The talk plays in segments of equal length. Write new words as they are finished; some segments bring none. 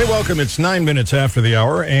Welcome. It's 9 minutes after the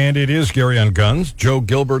hour, and it is Gary on Guns. Joe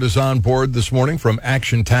Gilbert is on board this morning from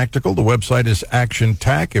Action Tactical. The website is Action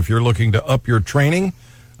Tac. If you're looking to up your training,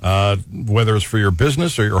 whether it's for your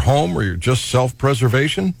business or your home or your just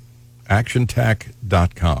self-preservation,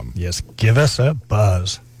 actiontac.com. Yes, give us a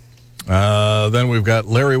buzz. Then we've got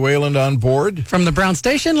Larry Wayland on board. From the Brown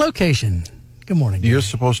Station location. Good morning. You're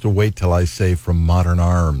supposed to wait till I say from Modern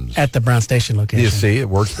Arms. At the Brown Station location. You see, it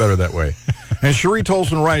works better that way. And Cherie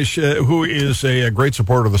Tolson-Rice, who is a great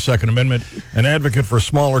supporter of the Second Amendment, an advocate for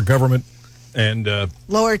smaller government and...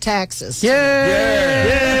 lower taxes.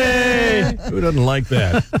 Yay! Who doesn't like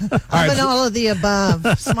that? All of the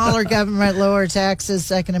above. Smaller government, lower taxes,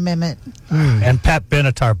 Second Amendment. And Pat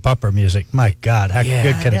Benatar bumper music. My God, how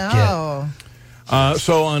good can it get?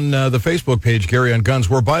 So on the Facebook page, Gary on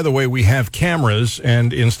Guns, where, by the way, we have cameras,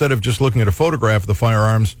 and instead of just looking at a photograph of the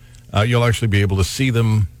firearms, you'll actually be able to see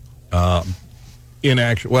them in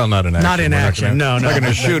action. Well, not in action. Not in action, no. Not going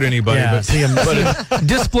to shoot anybody. Yeah, but see them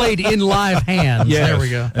displayed in live hands. Yes. There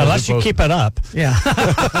we go. Unless you keep it up. Yeah.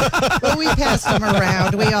 Well, we passed them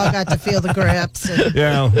around. We all got to feel the grips.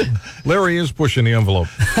 Yeah, Larry is pushing the envelope.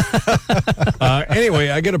 Anyway,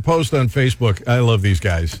 I get a post on Facebook. I love these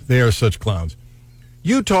guys. They are such clowns.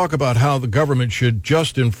 You talk about how the government should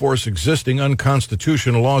just enforce existing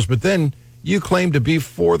unconstitutional laws, but then you claim to be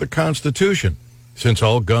for the Constitution. Since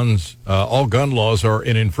all gun laws are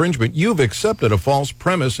an infringement, you've accepted a false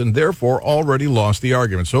premise and therefore already lost the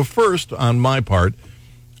argument. So first, on my part,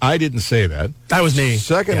 I didn't say that. That was me.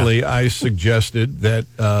 Secondly, I suggested that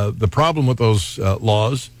the problem with those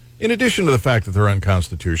laws, in addition to the fact that they're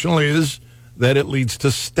unconstitutional, is that it leads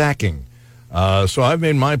to stacking. So I've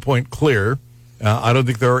made my point clear. I don't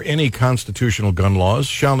think there are any constitutional gun laws,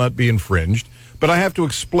 shall not be infringed. But I have to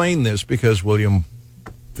explain this because William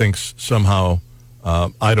thinks somehow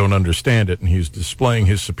I don't understand it, and he's displaying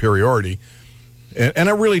his superiority. And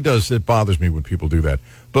it really does. It bothers me when people do that.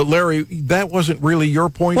 But, Larry, that wasn't really your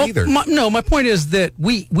point either. My point is that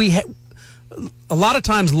a lot of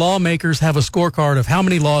times lawmakers have a scorecard of how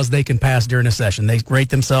many laws they can pass during a session. They rate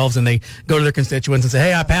themselves, and they go to their constituents and say,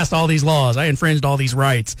 hey, I passed all these laws. I infringed all these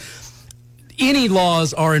rights. Any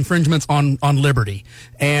laws are infringements on liberty,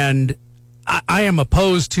 and I am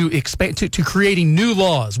opposed to creating new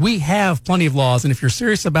laws. We have plenty of laws, and if you're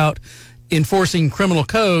serious about enforcing criminal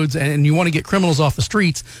codes and you want to get criminals off the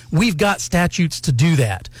streets, we've got statutes to do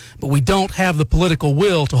that. But we don't have the political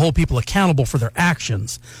will to hold people accountable for their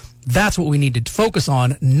actions. That's what we need to focus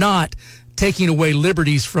on, not taking away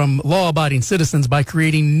liberties from law-abiding citizens by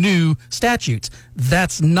creating new statutes.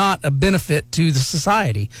 That's not a benefit to the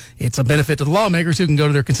society. It's a benefit to the lawmakers who can go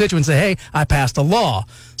to their constituents and say, hey, I passed a law.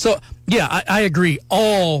 So, yeah, I agree.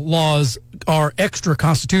 All laws are extra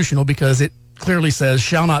constitutional because it clearly says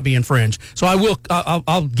shall not be infringed. So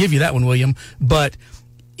I'll give you that one, William. But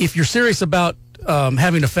if you're serious about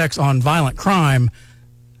having effects on violent crime,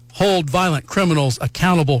 hold violent criminals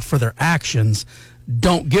accountable for their actions.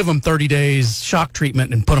 Don't give them 30 days shock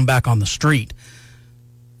treatment and put them back on the street.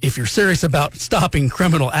 If you're serious about stopping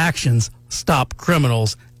criminal actions, stop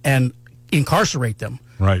criminals and incarcerate them.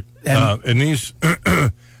 Right. And these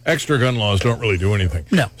extra gun laws don't really do anything.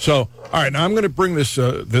 No. So, all right, now I'm going to bring this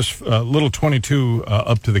little 22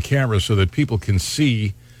 up to the camera so that people can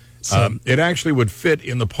see. It actually would fit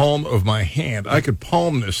in the palm of my hand. I could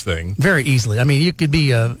palm this thing. Very easily. I mean, you could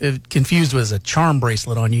be confused with a charm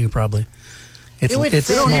bracelet on you, probably. It's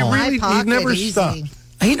small. He never stops.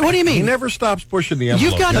 What do you mean? He never stops pushing the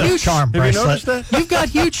envelope. You've got huge charm bracelet. Have you noticed that? You've got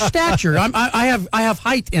huge stature. I have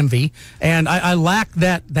height envy, and I lack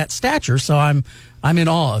that stature. So I'm in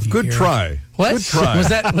awe of you. Good here. try. What? Good try. Was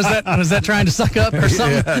that trying to suck up or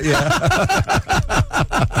something? Yeah.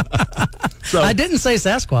 So, I didn't say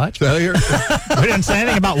Sasquatch. We didn't say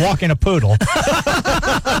anything about walking a poodle.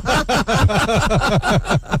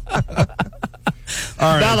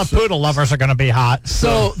 All right, now the poodle lovers are going to be hot.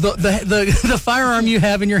 So the firearm you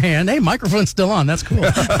have in your hand, hey, microphone's still on. That's cool.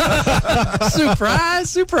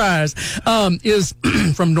 Surprise. Is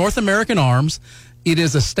from North American Arms. It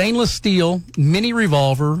is a stainless steel mini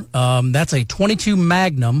revolver. That's a .22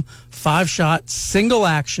 Magnum 5-shot single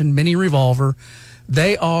action mini revolver.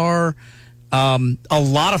 They are a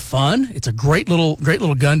lot of fun. It's a great little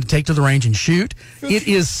gun to take to the range and shoot. It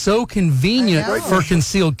is so convenient for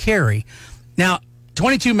concealed carry. Now,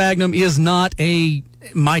 .22 Magnum is not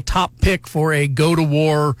my top pick for a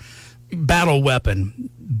go-to-war battle weapon,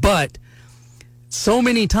 but so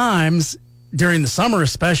many times during the summer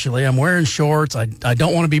especially, I'm wearing shorts. I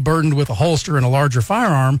don't want to be burdened with a holster and a larger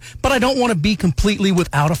firearm, but I don't want to be completely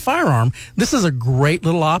without a firearm. This is a great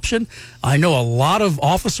little option. I know a lot of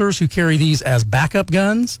officers who carry these as backup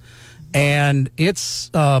guns, and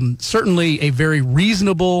it's certainly a very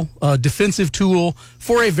reasonable defensive tool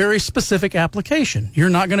for a very specific application. You're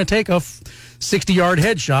not going to take a 60-yard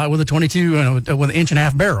headshot with a 22 with an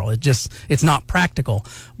inch-and-a-half barrel. It's not practical.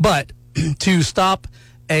 But to stop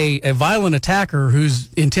a violent attacker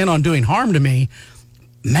who's intent on doing harm to me,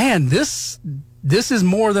 man, this is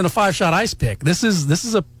more than a 5-shot ice pick. This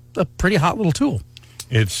is a pretty hot little tool.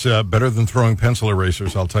 It's better than throwing pencil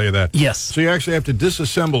erasers, I'll tell you that. Yes. So you actually have to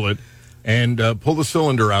disassemble it and pull the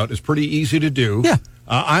cylinder out. It's pretty easy to do. Yeah.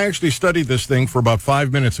 I actually studied this thing for about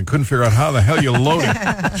 5 minutes and couldn't figure out how the hell you load it.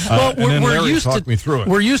 Well, and then Larry talked me through it.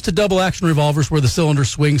 We're used to double action revolvers where the cylinder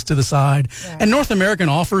swings to the side. Yeah. And North American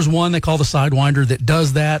offers one they call the Sidewinder that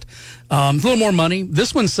does that. It's a little more money.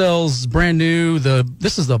 This one sells brand new.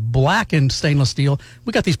 This is the blackened stainless steel.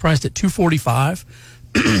 We got these priced at $245.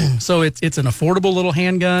 So it's an affordable little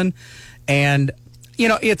handgun. And, you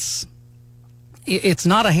know, it's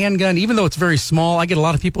not a handgun, even though it's very small. I get a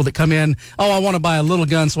lot of people that come in, I want to buy a little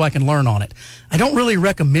gun so I can learn on it. I don't really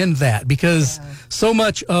recommend that because so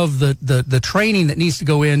much of the training that needs to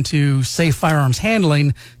go into safe firearms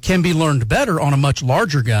handling can be learned better on a much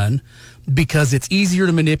larger gun because it's easier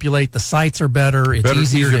to manipulate. The sights are better. It's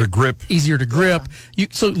easier to grip. Easier to grip. Yeah.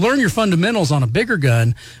 So learn your fundamentals on a bigger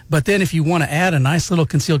gun, but then if you want to add a nice little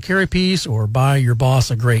concealed carry piece or buy your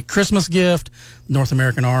boss a great Christmas gift, North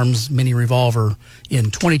American Arms mini revolver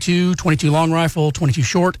in 22 long rifle, 22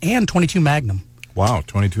 short, and 22 Magnum. Wow,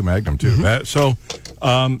 22 Magnum too.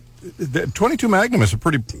 Mm-hmm. The 22 Magnum is a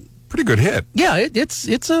pretty good hit. Yeah,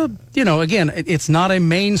 it's a, again, it's not a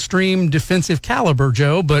mainstream defensive caliber,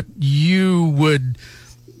 Joe, but you would.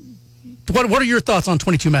 What are your thoughts on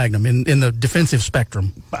 22 Magnum in the defensive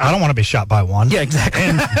spectrum? I don't want to be shot by one. Yeah, exactly.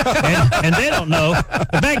 And they don't know.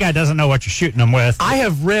 The bad guy doesn't know what you're shooting them with. I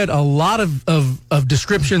have read a lot of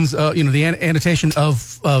descriptions, the annotation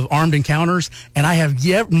of armed encounters, and I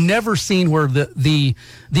have never seen where the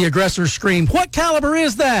aggressors scream, "What caliber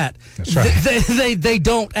is that?" That's right. They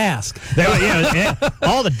don't ask.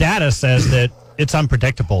 All the data says that it's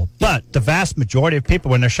unpredictable, but the vast majority of people,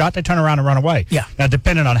 when they're shot, they turn around and run away. Yeah. Now,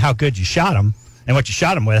 depending on how good you shot them and what you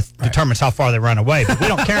shot them with, determines how far they run away. But we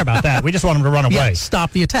don't care about that. We just want them to run away. Yeah,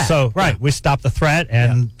 stop the attack. So, we stop the threat,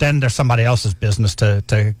 and then there's somebody else's business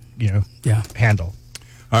to handle.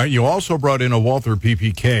 All right, you also brought in a Walther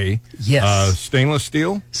PPK. Yes. Stainless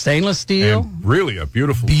steel. Stainless steel. And really a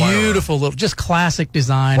beautiful little, just classic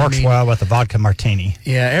design. Works well with the vodka martini.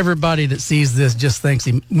 Yeah, everybody that sees this just thinks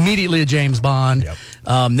immediately of James Bond. Yep.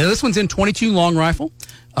 Now, this one's in 22 long rifle,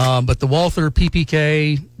 but the Walther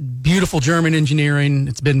PPK, beautiful German engineering.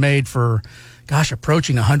 It's been made for,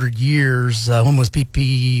 approaching 100 years. When was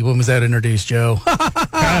that introduced, Joe?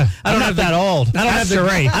 I'm not that old. I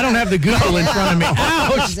don't have the Google in front of me.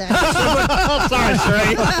 Ouch! Sorry,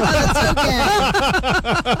 Sheree.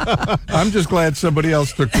 I'm just glad somebody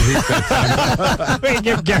else took the heat that time. We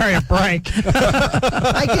give Gary a break.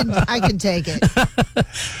 I can take it.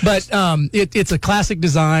 But it's a classic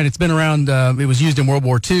design. It's been around. It was used in World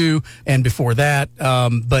War II and before that.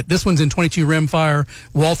 But this one's in 22 rimfire,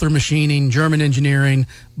 Walther machining, German engineering,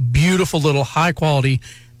 beautiful little high quality.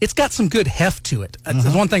 It's got some good heft to it.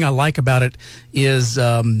 The one thing I like about it is,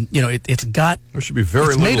 it's got. There should be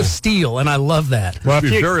it's made of steel, and I love that. Well,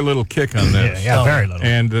 there should be very little kick on this. Yeah, very little.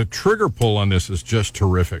 And the trigger pull on this is just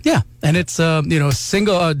terrific. Yeah, and it's double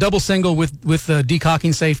single with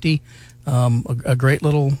decocking safety. A great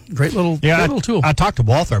little tool. I talked to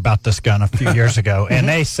Walther about this gun a few years ago, and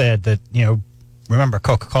they said that remember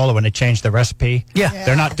Coca-Cola when they changed the recipe? Yeah.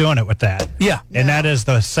 They're not doing it with that. Yeah. And that is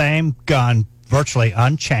the same gun, virtually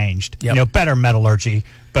unchanged. Yep. Better metallurgy,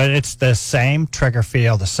 but it's the same trigger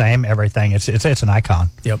feel, the same everything. It's an icon.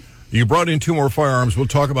 Yep. You brought in 2 more firearms. We'll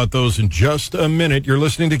talk about those in just a minute. You're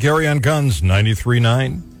listening to Gary on Guns,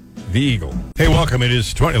 93.9 The Eagle. Hey, welcome. It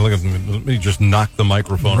is 20. Look, let me just knock the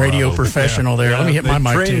microphone. Radio professional there. Let me hit my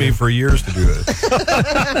mic, trained me for years to do this. Is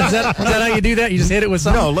that how you do that? You just hit it with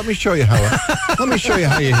something? No, let me show you how. Let me show you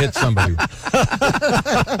how you hit somebody.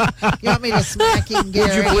 You want me to smack you, Gary?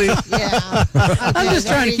 Would you please? Yeah. I'm just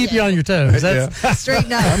trying to keep you on your toes.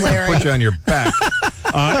 Straighten up, Larry. Put you on your back.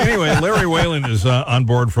 Anyway, Larry Whalen is on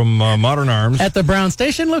board from Modern Arms. At the Brown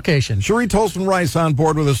Station location. Cherie Tolson Rice on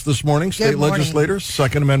board with us this morning. State legislator,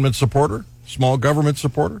 Second Amendment supporter, small government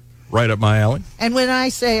supporter. Right up my alley. And when I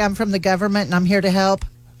say I'm from the government and I'm here to help,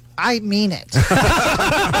 I mean it.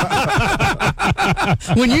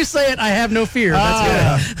 When you say it, I have no fear.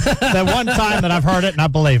 That's good. That one time that I've heard it and I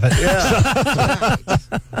believe it.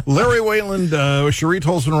 Larry Wayland, Cherie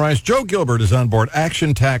Tolson Rice, Joe Gilbert is on board,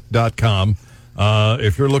 actiontac.com.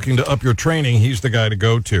 If you're looking to up your training, he's the guy to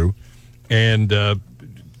go to. And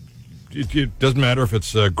it doesn't matter if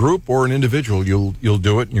it's a group or an individual, you'll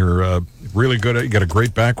do it, and you're really good at it. You got a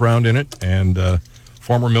great background in it, and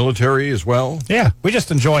former military as well. Yeah, we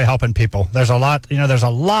just enjoy helping people. There's a lot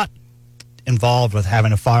involved with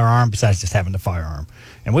having a firearm besides just having the firearm.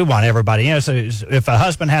 And we want everybody, so if a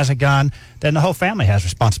husband has a gun, then the whole family has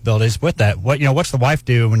responsibilities with that. What's the wife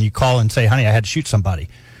do when you call and say, honey, I had to shoot somebody?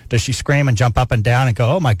 Does she scream and jump up and down and go,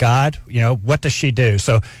 oh my God? What does she do?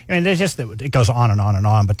 So, it goes on and on and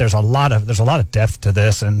on, but there's a lot of depth to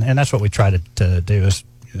this, and that's what we try to do, is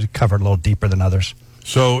cover it a little deeper than others.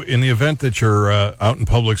 So in the event that you're out in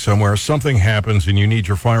public somewhere, something happens and you need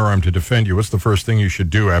your firearm to defend you, what's the first thing you should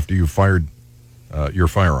do after you've fired your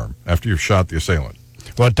firearm, after you've shot the assailant?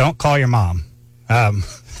 Well, don't call your mom.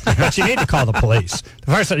 But you need to call the police.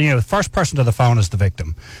 The first person to the phone is the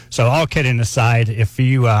victim. So all kidding aside, if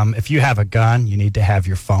you have a gun, you need to have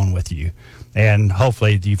your phone with you. And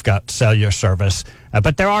hopefully you've got cellular service.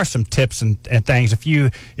 But there are some tips and things. If you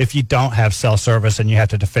don't have cell service and you have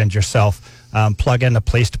to defend yourself, plug in the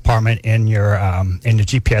police department in the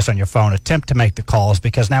GPS on your phone. Attempt to make the calls,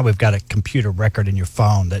 because now we've got a computer record in your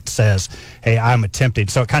phone that says, hey, I'm attempting.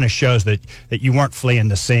 So it kind of shows that you weren't fleeing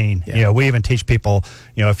the scene. Yeah. We even teach people,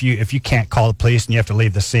 if you can't call the police and you have to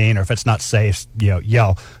leave the scene, or if it's not safe,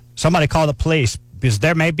 yell, somebody call the police, because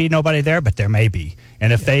there may be nobody there, but there may be.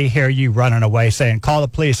 And if they hear you running away saying, call the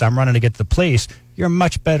police, I'm running to get to the police, you're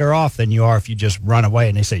much better off than you are if you just run away.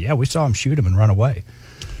 And they say, yeah, we saw him shoot him and run away.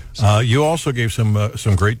 You also gave some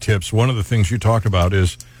great tips. One of the things you talked about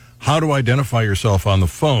is how to identify yourself on the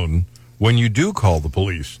phone when you do call the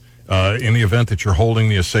police in the event that you're holding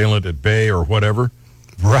the assailant at bay or whatever.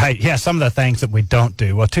 Right. Yeah, some of the things that we don't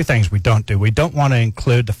do. Well, two things we don't do. We don't want to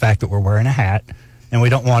include the fact that we're wearing a hat, and we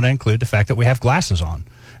don't want to include the fact that we have glasses on.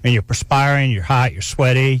 And you're perspiring, you're hot, you're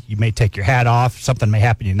sweaty, you may take your hat off, something may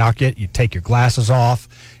happen, you knock it, you take your glasses off,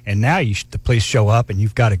 and now the police show up and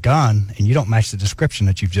you've got a gun and you don't match the description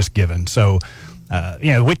that you've just given. So,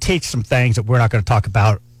 we teach some things that we're not going to talk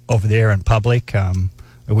about over there in public.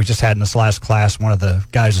 We just had in this last class, one of the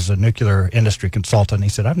guys is a nuclear industry consultant. He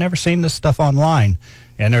said, I've never seen this stuff online.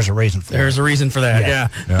 And there's a reason for it. There's a reason for that,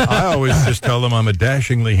 yeah. I always just tell them I'm a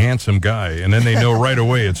dashingly handsome guy, and then they know right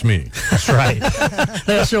away it's me. That's right.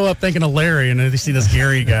 They'll show up thinking of Larry, and they see this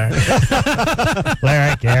Gary guy.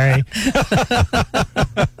 Larry, Gary.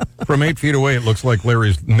 From 8 feet away, it looks like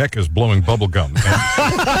Larry's neck is blowing bubble gum.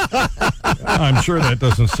 I'm sure that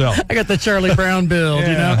doesn't sell. I got the Charlie Brown build,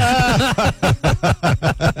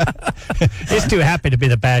 He's too happy to be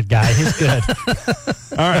the bad guy. He's good.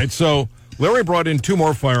 All right, so Larry brought in 2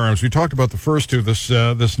 more firearms. We talked about the first 2.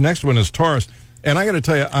 This next one is Taurus, and I got to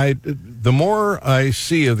tell you, the more I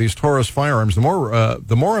see of these Taurus firearms, the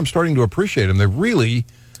more I'm starting to appreciate them. They're really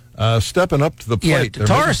stepping up to the plate. Yeah,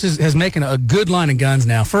 Taurus is making a good line of guns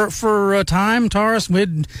now. For a time, Taurus,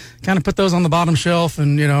 we'd kind of put those on the bottom shelf,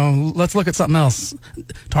 and let's look at something else.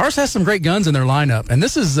 Taurus has some great guns in their lineup, and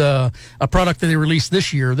this is a product that they released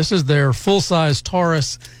this year. This is their full-size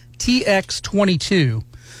Taurus TX22.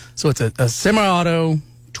 So it's a semi-auto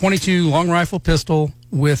 22 long rifle pistol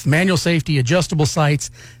with manual safety, adjustable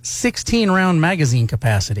sights, 16-round magazine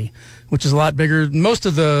capacity, which is a lot bigger. Most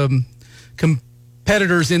of the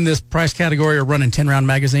competitors in this price category are running 10-round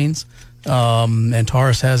magazines, and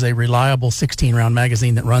Taurus has a reliable 16-round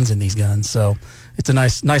magazine that runs in these guns. So it's a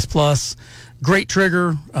nice plus. Great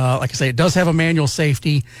trigger. Like I say, it does have a manual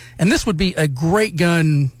safety, and this would be a great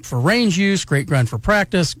gun for range use, great gun for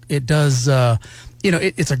practice. It does...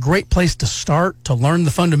 it's a great place to start to learn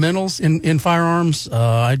the fundamentals in firearms.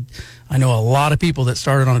 I know a lot of people that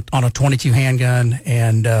started on a 22 handgun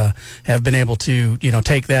and have been able to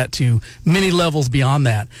take that to many levels beyond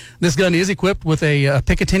that. This gun is equipped with a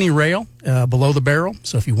Picatinny rail below the barrel,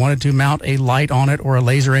 so if you wanted to mount a light on it or a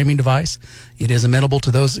laser aiming device, it is amenable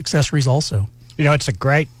to those accessories also. It's a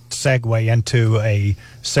great segue into a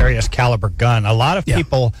serious caliber gun. A lot of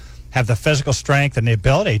people have the physical strength and the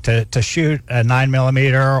ability to shoot a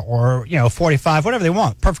 9mm or 45, whatever they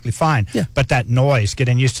want, perfectly fine. Yeah. But that noise,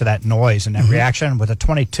 getting used to that noise and that reaction with a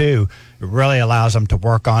 22, it really allows them to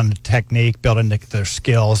work on the technique, building their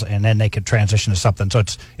skills, and then they can transition to something. So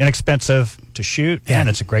it's inexpensive to shoot, and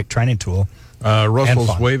it's a great training tool.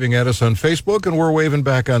 Russell's waving at us on Facebook, and we're waving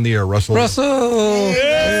back on the air. Russell.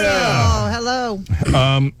 Yeah. Oh, hello.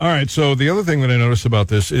 All right. So the other thing that I noticed about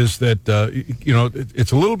this is that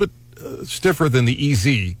it's a little bit stiffer than the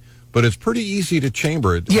EZ, but it's pretty easy to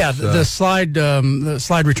chamber it. Yeah, It's, the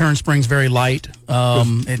slide return spring's very light.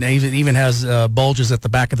 It even has bulges at the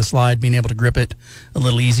back of the slide, being able to grip it a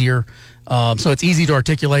little easier. So it's easy to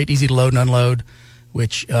articulate, easy to load and unload,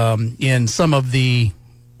 which in some of the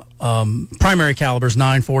primary calibers,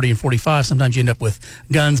 9, 40, and 45, sometimes you end up with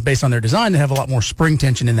guns based on their design that have a lot more spring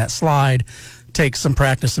tension in that slide. Takes some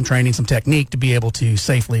practice, some training, some technique to be able to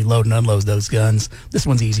safely load and unload those guns. This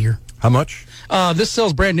one's easier. how much? This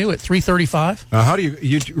sells brand new at $335. How do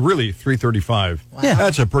you really $335? Yeah.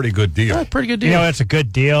 That's a pretty good deal. Pretty good deal. You know, it's a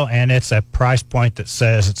good deal, and it's a price point that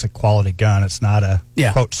says it's a quality gun. It's not a,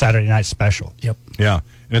 quote, Saturday night special. Yep. Yeah,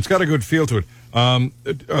 and it's got a good feel to it. Are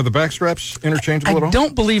the back straps interchangeable at all? I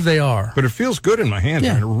don't believe they are. But it feels good in my hands.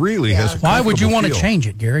 Yeah. I mean, it really has a Why would you comfortable want to feel. change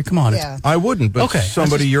it, Gary? Come on. Yeah. I wouldn't, but Okay,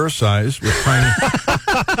 somebody that's your size with tiny,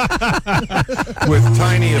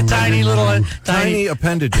 Tiny little tiny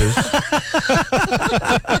appendages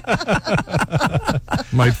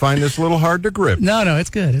might find this a little hard to grip. No, it's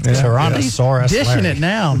good. It's good. Tyrannosaurus Dishing Larry. it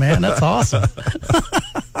now, man. That's awesome.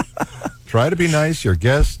 Try to be nice, your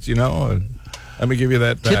guests, you know. And let me give you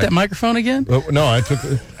that back. Hit that microphone again? Oh, no, I took.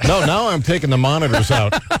 Now I'm taking the monitors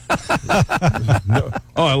out. No.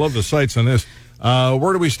 Oh, I love the sights on this.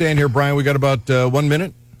 Where do we stand here, Brian? We got about 1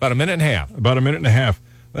 minute. About a minute and a half. About a minute and a half.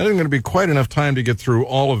 That isn't going to be quite enough time to get through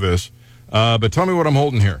all of this. But tell me what I'm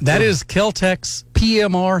holding here. That is Kel-Tec's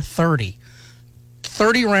PMR 30.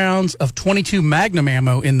 30 rounds of 22 Magnum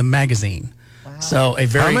ammo in the magazine. Wow. So a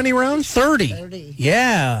very How many rounds? 30. 30.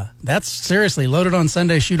 Yeah, that's seriously loaded on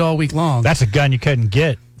Sunday, shoot all week long. That's a gun you couldn't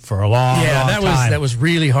get for a long, long time. that was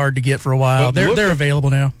really hard to get for a while. But They're available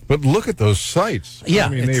now. But look at those sights. Yeah, I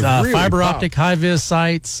mean, it's they really fiber pop. optic high vis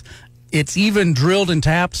sights. It's even drilled and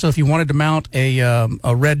tapped, so if you wanted to mount a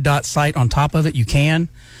red dot sight on top of it, you can.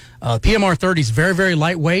 PMR 30 is very, very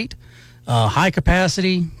lightweight, high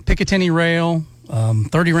capacity, Picatinny rail,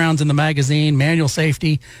 30 rounds in the magazine, manual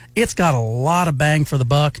safety. It's got a lot of bang for the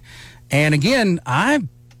buck. And again, I'm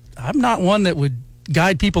not one that would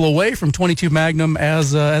guide people away from 22 Magnum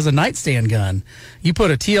as a nightstand gun. You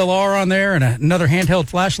put a TLR on there and another handheld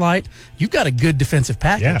flashlight, you've got a good defensive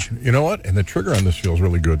package. Yeah. You know what? And the trigger on this feels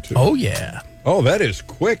really good, too. Oh, yeah. Oh, that is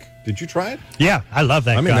quick. Did you try it? Yeah, I love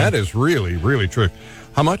that I mean, gun. that is really, really trick.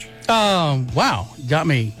 How much? Wow. Got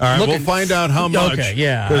me. All right, looking. we'll find out how much. Okay,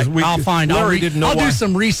 yeah. 'Cause I'll find out. Larry didn't know I'll why. do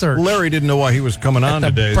some research. Larry didn't know why he was coming on the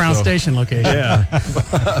today. Brown so- Station location. Yeah.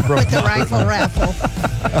 With the rifle raffle.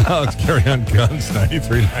 Let's carry on guns,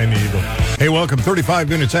 93.9 Eagle. Hey, welcome. 35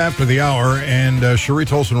 minutes after the hour, and Cherie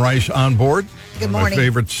Tolson-Rice on board. Good My morning.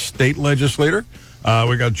 favorite state legislator.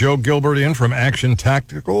 We got Joe Gilbert in from Action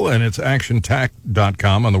Tactical, and it's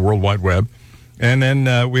actiontac.com on the World Wide Web. And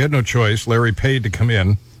then we had no choice. Larry paid to come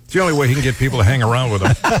in. It's the only way he can get people to hang around with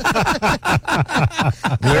him.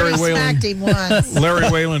 Larry smacked him once. Larry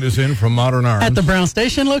Wayland is in from Modern Arms. At the Brown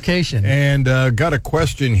Station location. And got a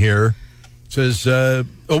question here. It says,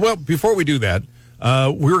 well, before we do that,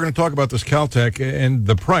 we were going to talk about this Kel-Tec and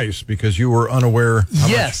the price because you were unaware.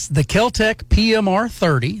 Yes, the Kel-Tec PMR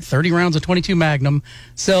 30 rounds of 22 Magnum,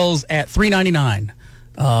 sells at $399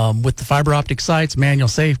 with the fiber optic sights, manual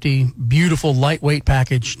safety, beautiful lightweight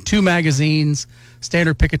package, 2 magazines,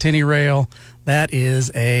 standard Picatinny rail. That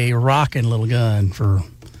is a rocking little gun for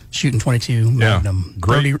shooting 22 Magnum,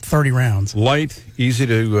 great. 30 rounds. Light, easy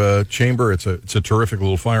to chamber. It's a terrific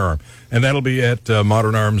little firearm. And that'll be at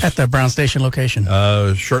Modern Arms At the Brown Station location.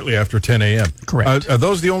 shortly after 10 a.m. Correct. Are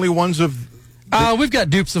those the only ones of... We've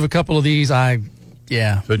got dupes of a couple of these. So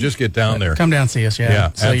just get down there. Come down and see us,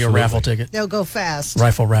 Yeah, Sell you a absolutely. raffle ticket. They'll go fast.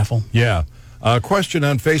 Rifle raffle. Yeah. Question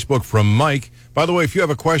on Facebook from Mike. By the way, if you have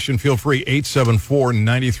a question, feel free,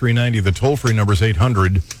 874-9390. The toll-free number is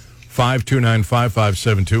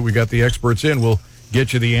 800-529-5572. We got the experts in. We'll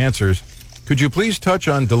get you the answers. Could you please touch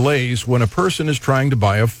on delays when a person is trying to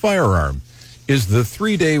buy a firearm? Is the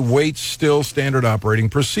 3-day wait still standard operating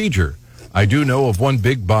procedure? I do know of one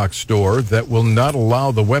big box store that will not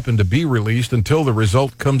allow the weapon to be released until the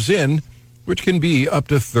result comes in, which can be up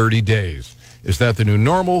to 30 days. Is that the new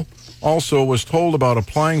normal? Also was told about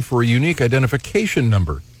applying for a unique identification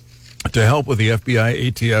number to help with the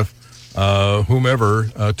FBI, ATF, whomever,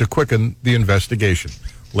 to quicken the investigation.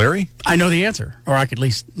 Larry? I know the answer, or I could at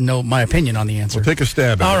least know my opinion on the answer. Well, take a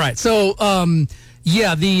stab at All it. right. So,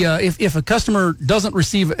 if a customer doesn't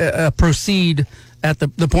receive a proceed at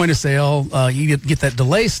the point of sale, you get that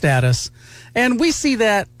delay status. And we see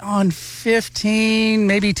that on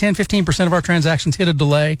 15% of our transactions hit a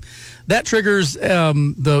delay. That triggers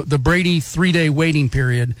the Brady 3-day waiting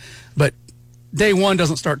period. But day one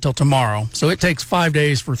doesn't start till tomorrow, so it takes 5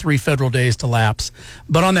 days for 3 federal days to lapse.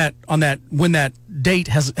 But on that when that date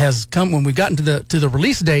has come, when we've gotten to the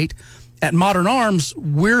release date at Modern Arms,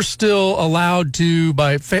 we're still allowed to,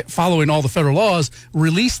 by following all the federal laws,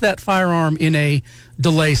 release that firearm in a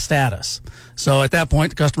delay status. So at that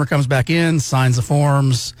point, the customer comes back in, signs the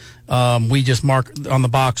forms. We just mark on the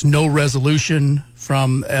box no resolution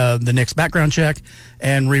from the NICS background check,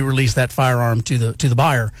 and re-release that firearm to the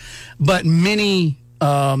buyer. But many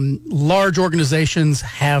large organizations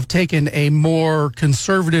have taken a more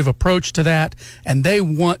conservative approach to that, and they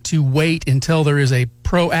want to wait until there is a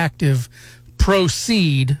proactive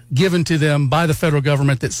proceed given to them by the federal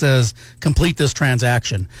government that says complete this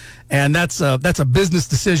transaction. And that's a business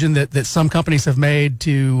decision that some companies have made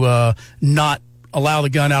to not allow the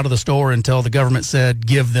gun out of the store until the government said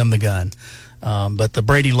give them the gun. But the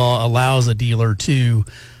Brady law allows a dealer to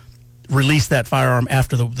release that firearm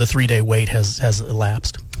after the 3-day wait has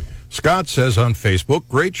elapsed. Scott says on Facebook,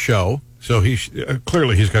 great show. So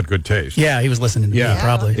clearly he's got good taste. Yeah, he was listening to me,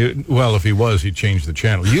 probably. Well, if he was, he'd change the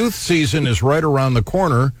channel. Youth season is right around the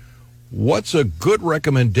corner. What's a good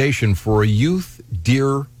recommendation for a youth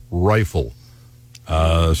deer rifle?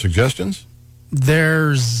 Suggestions?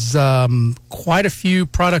 There's quite a few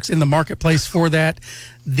products in the marketplace for that.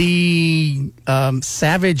 The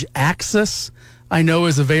Savage Axis, I know,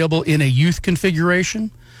 is available in a youth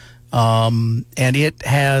configuration. And it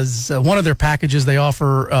has one of their packages. They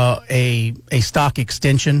offer a stock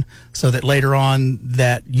extension so that later on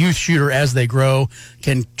that youth shooter, as they grow,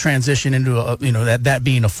 can transition into that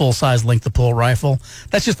being a full size length of pull rifle.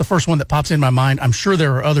 That's just the first one that pops in my mind. I'm sure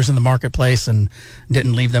there are others in the marketplace and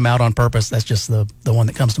didn't leave them out on purpose. That's just the one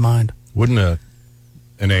that comes to mind. Wouldn't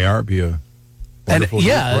an AR be a wonderful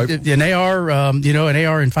rifle? An AR, an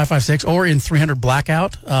AR in 5.56 or in 300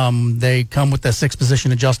 Blackout. They come with the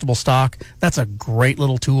 6-position adjustable stock. That's a great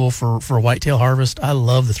little tool for whitetail harvest. I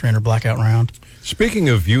love the 300 Blackout round. Speaking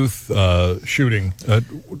of youth shooting,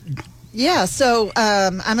 yeah, so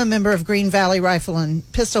I'm a member of Green Valley Rifle and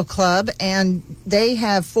Pistol Club, and they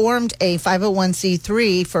have formed a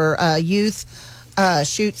 501c3 for youth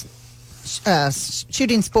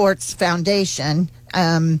shooting sports foundation.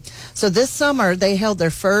 So this summer they held their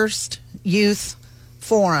first youth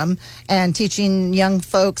forum and teaching young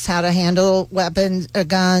folks how to handle weapons,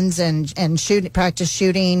 guns, and practice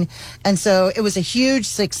shooting. And so it was a huge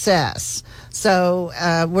success. So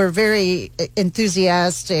we're very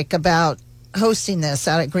enthusiastic about hosting this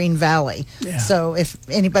out at Green Valley. Yeah. So if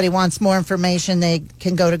anybody wants more information, they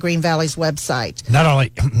can go to Green Valley's website. Not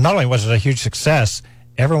only was it a huge success,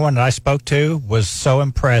 everyone that I spoke to was so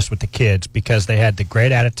impressed with the kids because they had the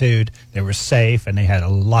great attitude, they were safe, and they had a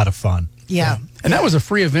lot of fun. Yeah. And that was a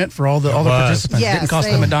free event for all the participants. Yes, it didn't cost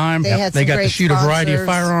them a dime. They got to shoot a variety of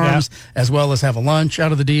firearms as well as have a lunch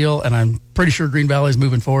out of the deal. And I'm pretty sure Green Valley is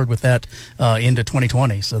moving forward with that into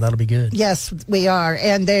 2020. So that'll be good. Yes, we are.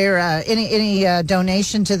 And there any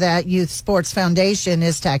donation to that Youth Sports Foundation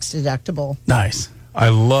is tax deductible. Nice. I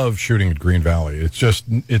love shooting at Green Valley.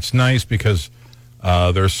 It's nice because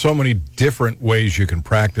there's so many different ways you can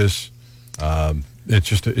practice. It's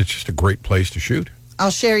just a great place to shoot. I'll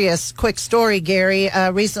share you a quick story, Gary.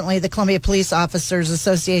 Recently, the Columbia Police Officers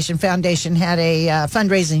Association Foundation had a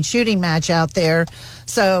fundraising shooting match out there.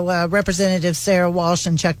 So Representative Sarah Walsh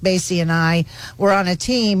and Chuck Basie and I were on a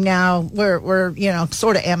team. Now we're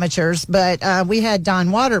sort of amateurs, but we had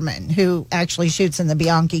Don Waterman, who actually shoots in the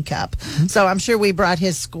Bianchi Cup. So I'm sure we brought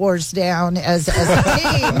his scores down as a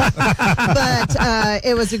team. But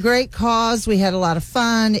it was a great cause. We had a lot of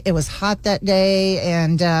fun. It was hot that day,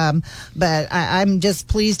 and but I'm just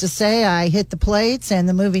pleased to say I hit the plates and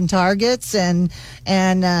the moving targets and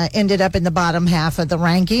ended up in the bottom half of the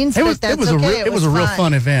rankings. It was a real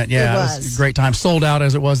fun event. Yeah, it was a great time. Sold out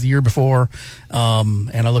as it was the year before,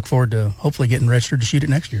 and I look forward to hopefully getting registered to shoot it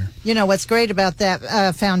next year. You know what's great about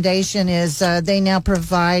that foundation is they now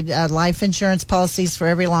provide life insurance policies for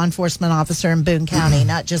every law enforcement officer in Boone County,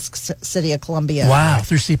 not just City of Columbia. Wow,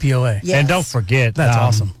 through CPOA. Yes. And don't forget, that's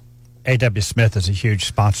awesome. A.W. Smith is a huge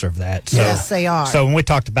sponsor of that. So, yes, they are. So when we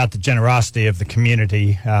talked about the generosity of the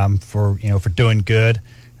community for doing good,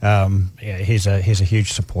 he's a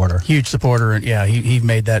huge supporter. Huge supporter, and he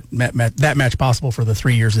made that match possible for the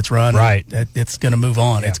 3 years it's run. Right, it's going to move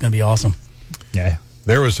on. Yeah. It's going to be awesome. Yeah.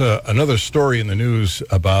 There was another story in the news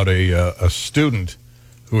about a student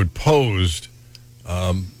who had posed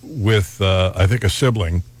with I think a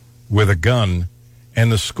sibling with a gun,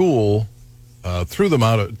 and the school threw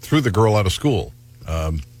the girl out of school.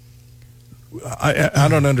 I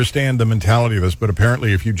don't understand the mentality of this, but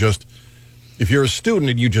apparently if you're a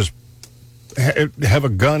student and you just have a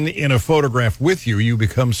gun in a photograph with you, you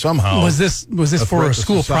become somehow. Was this for a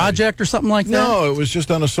school project or something like that? No, it was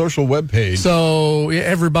just on a social web page. So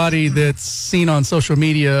everybody that's seen on social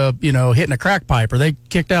media, hitting a crack pipe, are they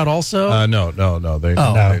kicked out also? No.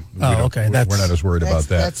 Okay. We're not as worried about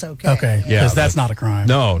that. That's okay. Okay, Yeah, because that's not a crime.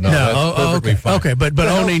 No, that's perfectly fine. Okay, but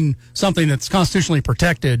owning something that's constitutionally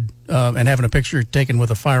protected and having a picture taken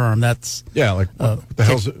with a firearm, that's what the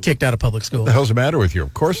hell's kicked out of public school. What the hell's the matter with you?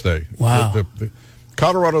 Of course they. Wow. The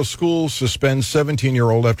Colorado school suspends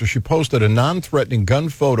 17-year-old after she posted a non-threatening gun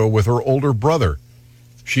photo with her older brother.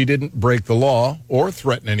 She didn't break the law or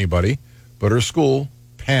threaten anybody, but her school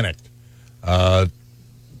panicked.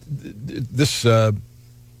 This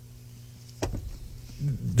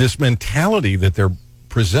mentality that they're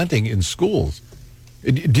presenting in schools,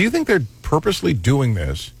 do you think they're purposely doing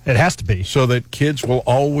this? It has to be. So that kids will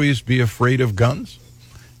always be afraid of guns?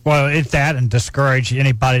 Well, it's that and discourage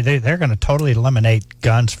anybody. They're going to totally eliminate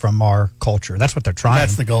guns from our culture. That's what they're trying.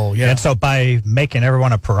 That's the goal, yeah. And so by making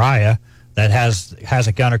everyone a pariah that has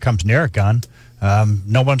a gun or comes near a gun,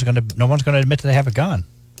 no one's going to admit that they have a gun.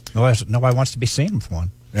 Nobody wants to be seen with one.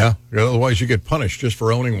 Yeah, otherwise you get punished just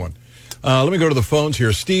for owning one. Let me go to the phones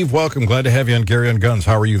here. Steve, welcome. Glad to have you on Gary on Guns.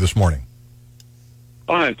 How are you this morning?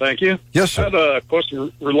 Fine, thank you. Yes, sir. I had a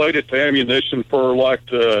question related to ammunition for like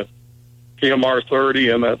the PMR 30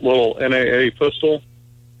 and that little NAA pistol.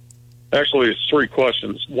 Actually, it's three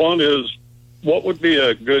questions. One is, what would be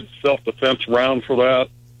a good self-defense round for that?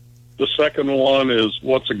 The second one is,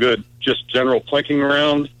 what's a good just general plinking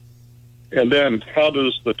round? And then how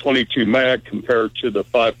does the 22 mag compare to the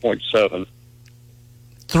 5.7?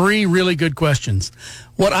 Three really good questions.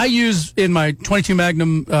 What I use in my 22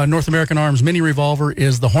 Magnum North American Arms mini revolver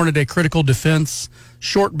is the Hornady Critical Defense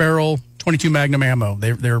short barrel 22 Magnum ammo.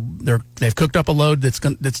 They've cooked up a load that's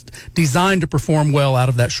designed to perform well out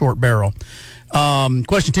of that short barrel.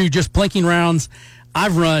 Question two, just plinking rounds.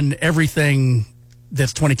 I've run everything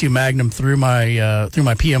that's 22 Magnum through my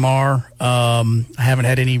PMR. I haven't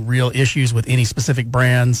had any real issues with any specific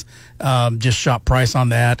brands. Just shop price on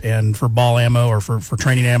that, and for ball ammo or for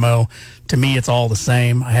training ammo, to me it's all the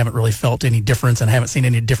same. I haven't really felt any difference, and I haven't seen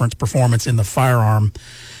any difference performance in the firearm.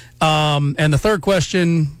 And the third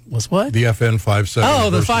question was what? The FN 5.7. Oh,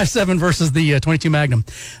 the 5.7 versus the 22 Magnum.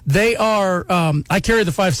 They are, I carry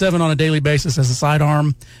the 5.7 on a daily basis as a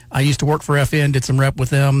sidearm. I used to work for FN, did some rep with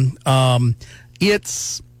them.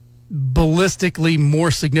 It's ballistically more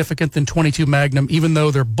significant than 22 Magnum, even though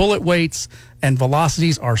their bullet weights and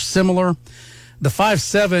velocities are similar. The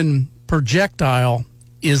 5.7 projectile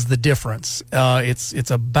is the difference. It's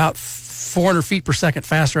about 400 feet per second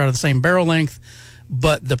faster out of the same barrel length,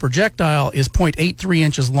 but the projectile is 0.83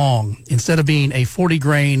 inches long instead of being a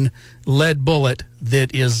 40-grain lead bullet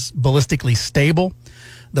that is ballistically stable.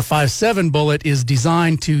 The 5.7 bullet is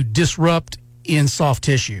designed to disrupt in soft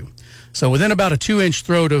tissue. So within about a 2-inch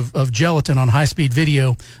throat of gelatin on high-speed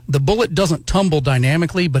video, the bullet doesn't tumble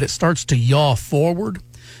dynamically, but it starts to yaw forward.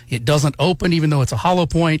 It doesn't open, even though it's a hollow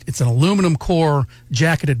point. It's an aluminum core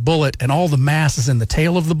jacketed bullet, and all the mass is in the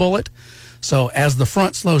tail of the bullet. So as the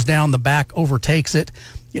front slows down, the back overtakes it.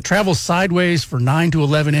 It travels sideways for 9 to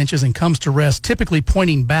 11 inches and comes to rest, typically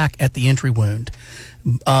pointing back at the entry wound.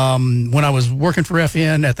 When I was working for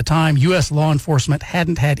FN at the time, U.S. law enforcement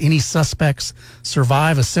hadn't had any suspects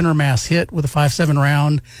survive a center mass hit with a 5.7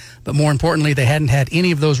 round, but more importantly, they hadn't had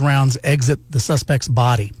any of those rounds exit the suspect's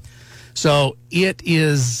body. So it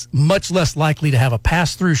is much less likely to have a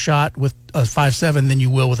pass-through shot with a 5.7 than you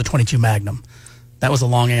will with a 22 Magnum. That was a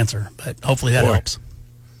long answer, but hopefully that helps.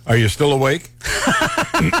 Are you still awake?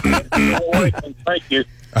 Thank you.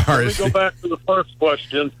 All right. Let me go back to the first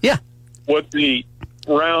question. Yeah. Would the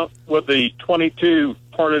 22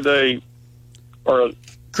 Hornady or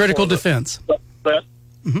Critical Defense.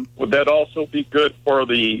 Would that also be good for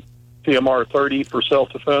the PMR 30 for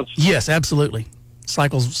self-defense? Yes, absolutely.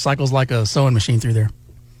 Cycles like a sewing machine through there.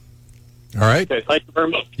 All right. Okay, thank you very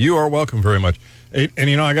much. You are welcome very much. And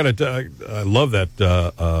I love that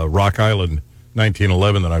Rock Island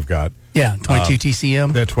 1911 that I've got. Yeah, 22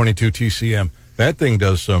 TCM. That 22 TCM. That thing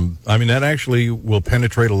does that actually will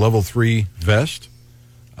penetrate a level 3 vest.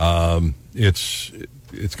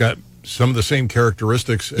 It's got some of the same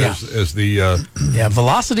characteristics as the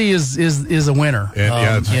velocity is a winner.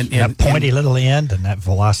 And that pointy little end and that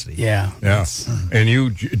velocity. Yeah. And you,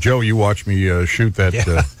 Joe, you watch me shoot that.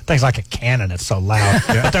 Thing's like a cannon. It's so loud.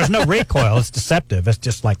 But there's no recoil. It's deceptive. It's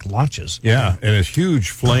just like launches. Yeah, and it's huge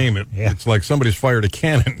flame. It's like somebody's fired a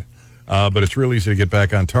cannon, but it's real easy to get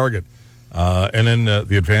back on target. And then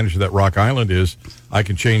the advantage of that Rock Island is I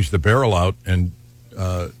can change the barrel out and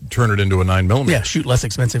turn it into a 9mm. Yeah, shoot less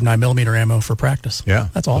expensive 9mm ammo for practice. Yeah.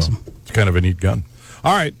 That's awesome. So it's kind of a neat gun.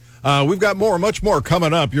 All right. We've got much more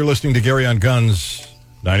coming up. You're listening to Gary on Guns,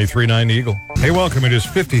 93.9 The Eagle. Hey, welcome. It is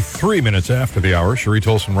 53 minutes after the hour. Cherie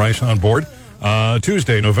Tolson Rice on board.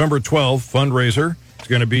 Tuesday, November 12th, fundraiser. It's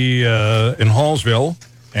going to be in Hallsville,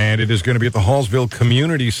 and it is going to be at the Hallsville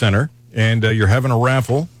Community Center. And you're having a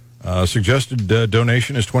raffle. Suggested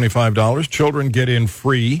donation is $25. Children get in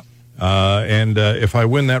free. And if I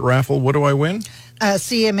win that raffle, what do I win?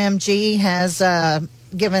 CMMG has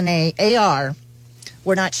given a AR.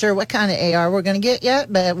 We're not sure what kind of AR we're going to get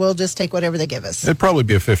yet, but we'll just take whatever they give us. It'd probably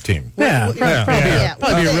be a 15. Yeah,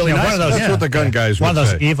 probably be a really nice one of those. That's what the gun guys would One of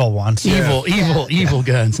those say. evil ones. Evil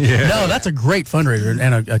guns. Yeah. No, that's a great fundraiser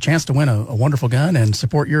and a chance to win a wonderful gun and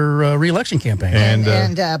support your re-election campaign.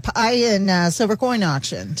 And pie and silver coin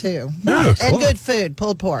auction, too. Oh, And cool. good food,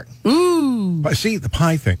 pulled pork. But see, the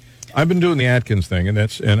pie thing. I've been doing the Atkins thing, and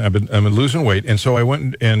I've been losing weight, and so I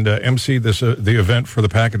went and emceed this the event for the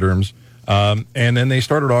pachyderms, and then they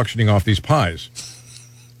started auctioning off these pies.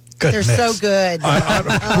 They're so good.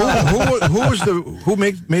 Who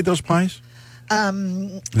made those pies?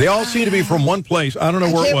 They all seem to be from one place. I don't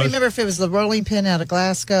know where I it can't was. remember if it was the Rolling Pin out of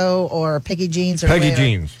Glasgow or Peggy Jean's. Or Peggy where.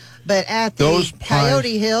 Jean's. But at Those the pies-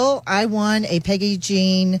 Coyote Hill, I won a Peggy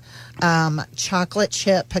Jean chocolate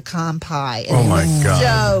chip pecan pie. Oh, my God.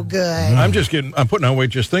 So good. I'm putting on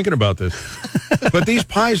weight just thinking about this. But these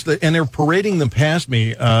pies, and they're parading them past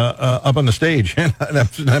me up on the stage, and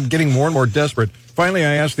I'm getting more and more desperate. Finally,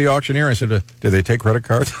 I asked the auctioneer, I said, do they take credit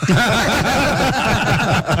cards?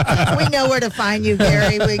 We know where to find you,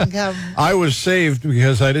 Gary. We can come. I was saved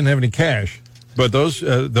because I didn't have any cash. But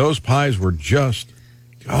those pies were just,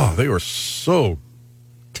 they were so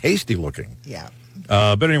tasty looking. Yeah.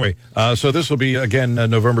 But anyway, so this will be, again,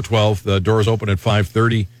 November 12th. The doors open at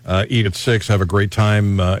 5:30. Eat at 6. Have a great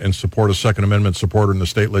time and support a Second Amendment supporter in the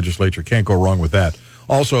state legislature. Can't go wrong with that.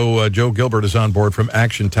 Also, Joe Gilbert is on board from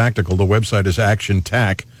Action Tactical. The website is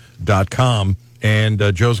actiontac.com. And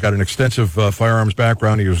Joe's got an extensive firearms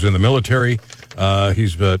background. He was in the military.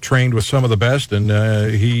 He's trained with some of the best, and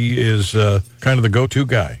he is kind of the go-to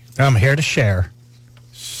guy. I'm here to share.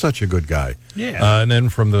 Such a good guy. Yeah. And then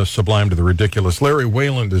from the sublime to the ridiculous, Larry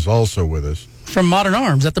Wayland is also with us. From Modern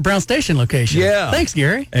Arms at the Brown Station location. Yeah. Thanks,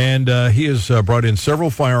 Gary. And he has brought in several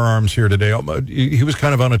firearms here today. He was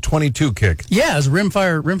kind of on a 22 kick. Yeah, it was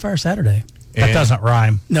Rimfire Saturday. That And- doesn't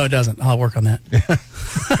rhyme. No, it doesn't. I'll work on that.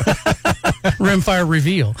 Rimfire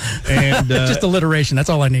Reveal. And Just alliteration. That's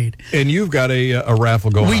all I need. and you've got a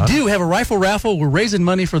raffle going We on. do have a rifle raffle. We're raising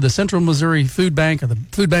money for the Central Missouri Food Bank, or the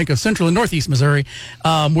Food Bank of Central and Northeast Missouri.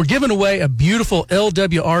 We're giving away a beautiful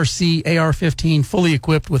LWRC AR-15, fully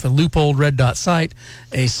equipped with a loophole red dot sight,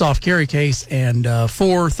 a soft carry case, and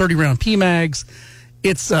 4 30-round PMags.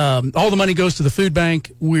 It's all the money goes to the food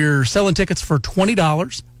bank. We're selling tickets for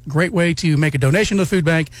 $20. Great way to make a donation to the food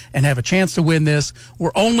bank and have a chance to win this. We're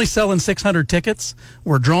only selling 600 tickets.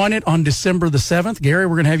 We're drawing it on December the 7th. Gary,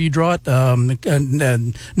 we're going to have you draw it,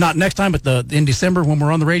 not next time, but in December when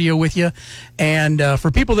we're on the radio with you. And for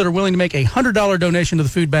people that are willing to make a $100 donation to the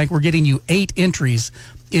food bank, we're getting you 8 entries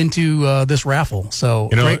into this raffle. So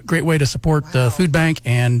great way to support the food bank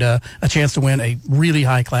and a chance to win a really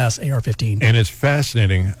high-class AR-15. And it's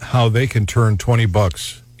fascinating how they can turn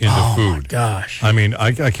 $20 into food. Oh, my gosh. I mean,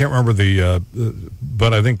 I can't remember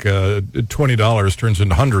but I think $20 turns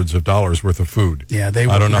into hundreds of dollars worth of food. Yeah, they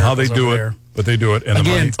I don't know work how they miracles do over it, there. but they do it. And the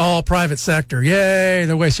Again, money, it's all private sector. Yay,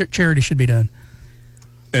 the way charity should be done.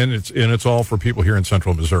 and it's all for people here in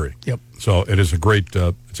Central Missouri. Yep. So it is a great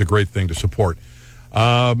thing to support.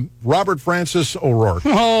 Robert Francis O'Rourke.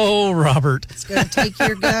 Oh, Robert. It's going to take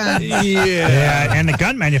your gun. Yeah, and the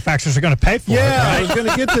gun manufacturers are going to pay for it. Yeah, I Right? was going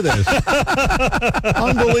to get to this.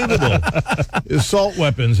 Unbelievable. Assault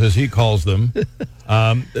weapons, as he calls them,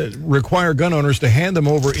 require gun owners to hand them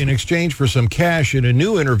over in exchange for some cash. In a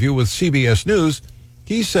new interview with CBS News,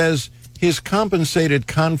 he says his compensated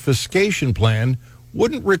confiscation plan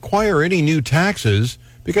wouldn't require any new taxes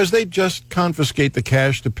because they'd just confiscate the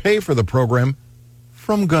cash to pay for the program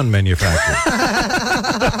from gun manufacturers.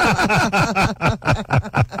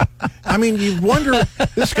 I mean, you wonder,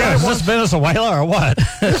 this guy Is wants this Venezuela or what?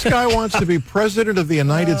 this guy wants to be president of the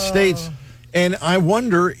United States, and I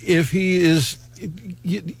wonder if he is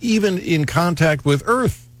even in contact with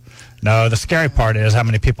Earth. No, the scary part is how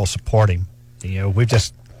many people support him. We've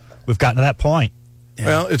gotten to that point.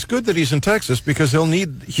 Well, it's good that he's in Texas because he'll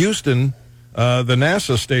need Houston, the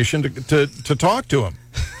NASA station, to talk to him.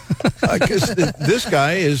 Because this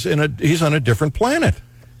guy he's on a different planet.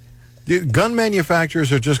 The gun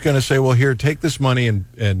manufacturers are just going to say, well, here, take this money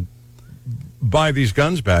and buy these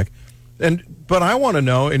guns back. But I want to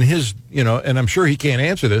know, in his, and I'm sure he can't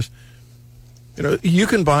answer this, you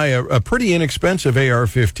can buy a pretty inexpensive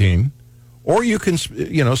AR-15, or you can,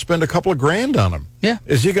 spend a couple of grand on them. Yeah.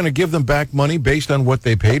 Is he going to give them back money based on what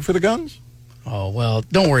they paid for the guns? Oh, well,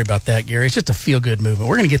 don't worry about that, Gary. It's just a feel-good movement.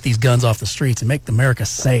 We're going to get these guns off the streets and make America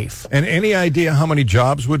safe. And any idea how many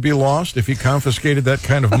jobs would be lost if he confiscated that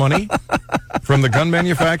kind of money from the gun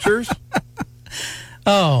manufacturers?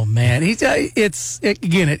 Oh, man. It's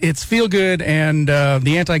feel good, and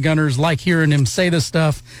the anti-gunners like hearing him say this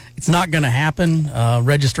stuff. It's not going to happen.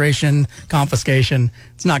 Registration, confiscation,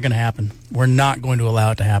 it's not going to happen. We're not going to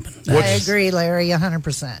allow it to happen. I agree, Larry,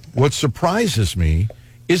 100%. What surprises me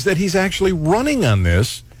is that he's actually running on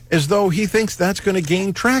this as though he thinks that's going to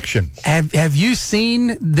gain traction. Have you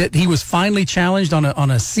seen that he was finally challenged on a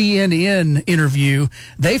CNN interview?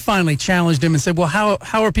 They finally challenged him and said, "Well, how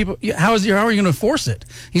are you going to enforce it?"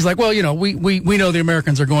 He's like, "Well, we know the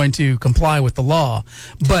Americans are going to comply with the law,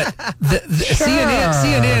 but Sure.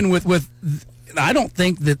 CNN with." I don't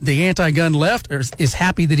think that the anti-gun left is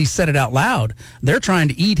happy that he said it out loud. They're trying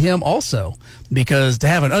to eat him also, because to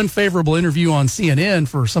have an unfavorable interview on CNN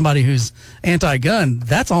for somebody who's anti-gun,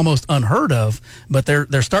 that's almost unheard of. But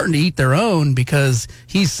they're starting to eat their own because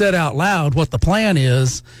he said out loud what the plan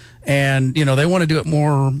is, and they want to do it a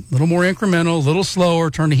little more incremental, a little slower,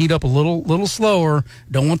 turn the heat up a little slower.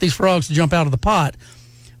 Don't want these frogs to jump out of the pot.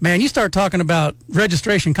 Man, you start talking about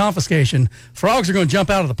registration confiscation, frogs are going to jump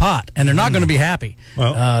out of the pot, and they're not going to be happy.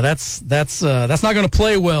 Well, that's not going to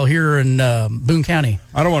play well here in Boone County.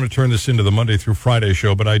 I don't want to turn this into the Monday through Friday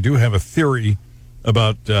show, but I do have a theory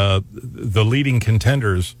about the leading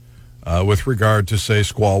contenders with regard to, say,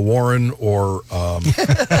 Squall Warren or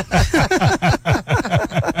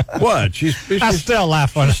what? I still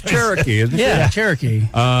laugh when it's Cherokee, isn't she? Yeah, Cherokee.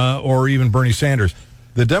 Or even Bernie Sanders.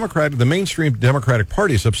 The mainstream Democratic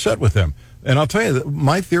Party is upset with them. And I'll tell you,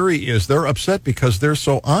 my theory is they're upset because they're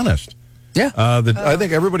so honest. Yeah. I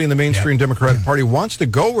think everybody in the mainstream Democratic Party wants to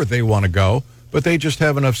go where they want to go, but they just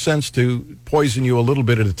have enough sense to poison you a little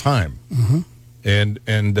bit at a time. Mm-hmm.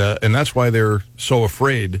 And that's why they're so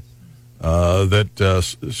afraid that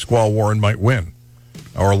Squall Warren might win,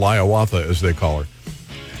 or Liawatha, as they call her.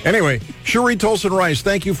 Anyway, Cherie Tolson Rice,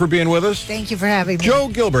 thank you for being with us. Thank you for having me. Joe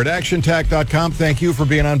Gilbert, ActionTac.com, thank you for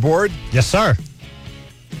being on board. Yes, sir.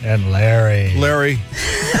 And Larry.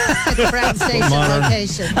 At the Brown Station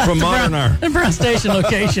location. From Modern Hour. The Brown Station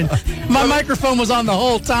location. My microphone was on the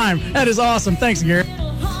whole time. That is awesome. Thanks, Gary.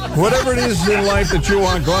 Whatever it is in life that you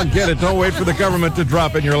want, go and get it. Don't wait for the government to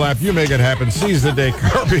drop it in your lap. You make it happen. Seize the day.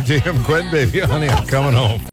 Carpe diem. Gwen, baby, honey, I'm coming home.